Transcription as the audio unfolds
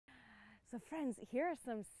So friends, here are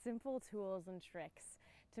some simple tools and tricks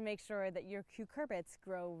to make sure that your cucurbits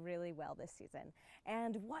grow really well this season.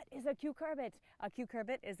 And what is a cucurbit? A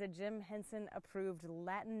cucurbit is a Jim Henson approved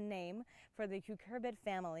Latin name for the cucurbit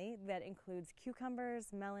family that includes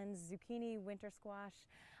cucumbers, melons, zucchini, winter squash,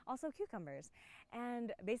 also cucumbers.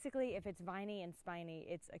 And basically, if it's viney and spiny,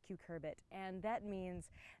 it's a cucurbit. And that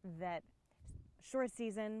means that short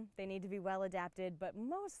season, they need to be well adapted, but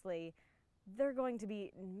mostly they're going to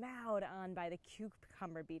be mowed on by the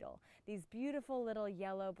cucumber beetle. These beautiful little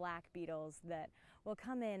yellow-black beetles that will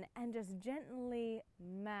come in and just gently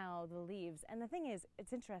mow the leaves. And the thing is,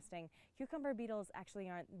 it's interesting, cucumber beetles actually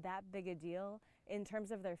aren't that big a deal in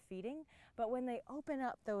terms of their feeding, but when they open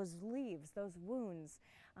up those leaves, those wounds,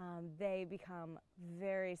 they become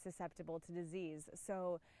very susceptible to disease.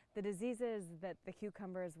 So the diseases that the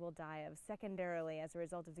cucumbers will die of secondarily as a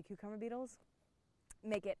result of the cucumber beetles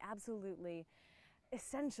make it absolutely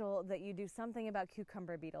essential that you do something about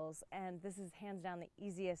cucumber beetles, and this is hands down the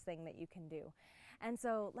easiest thing that you can do. And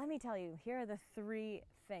so let me tell you, here are the three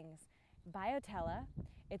things. Biotella,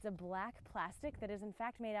 it's a black plastic that is in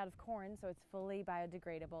fact made out of corn, so it's fully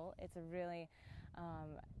biodegradable. It's a really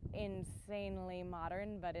insanely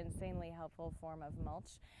modern but insanely helpful form of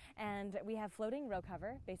mulch. And we have floating row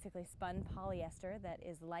cover, basically spun polyester that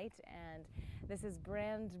is light, and this is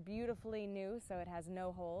brand beautifully new, so it has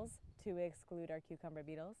no holes to exclude our cucumber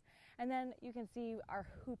beetles. And then you can see our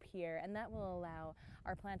hoop here, and that will allow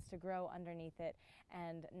our plants to grow underneath it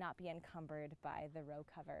and not be encumbered by the row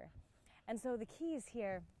cover. And so the keys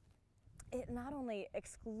here, it not only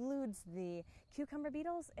excludes the cucumber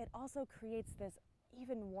beetles, it also creates this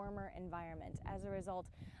even warmer environment as a result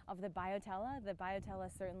of the biotella. The biotella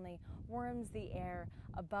certainly warms the air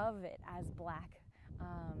above it as a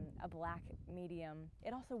black medium.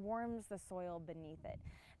 It also warms the soil beneath it,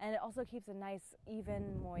 and it also keeps a nice,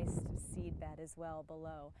 even, moist seed bed as well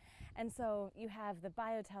below. And so you have the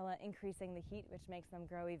biotella increasing the heat, which makes them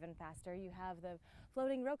grow even faster. You have the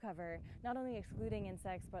floating row cover, not only excluding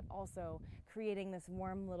insects, but also creating this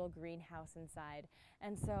warm little greenhouse inside.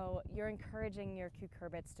 And so you're encouraging your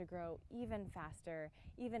cucurbits to grow even faster,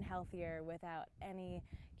 even healthier without any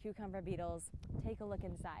cucumber beetles. Take a look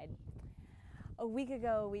inside. A week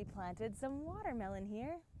ago, we planted some watermelon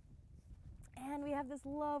here, and we have this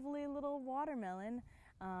lovely little watermelon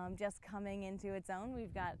just coming into its own.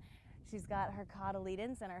 She's got her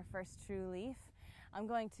cotyledons and our first true leaf. I'm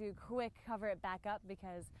going to quick cover it back up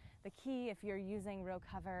because the key, if you're using row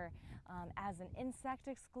cover as an insect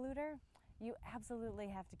excluder, you absolutely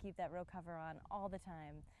have to keep that row cover on all the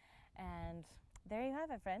time. And there you have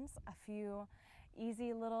it, friends. A few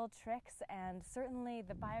easy little tricks, and certainly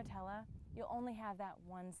the biotella, you'll only have that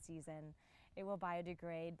one season. It will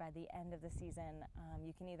biodegrade by the end of the season.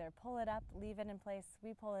 You can either pull it up, leave it in place.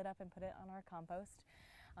 We pull it up and put it on our compost.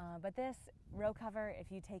 But this row cover,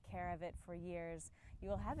 if you take care of it for years, you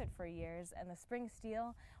will have it for years. And the spring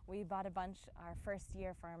steel, we bought a bunch our first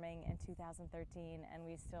year farming in 2013, and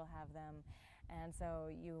we still have them. And so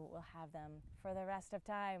you will have them for the rest of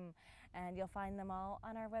time. And you'll find them all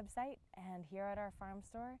on our website and here at our farm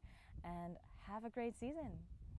store. And have a great season.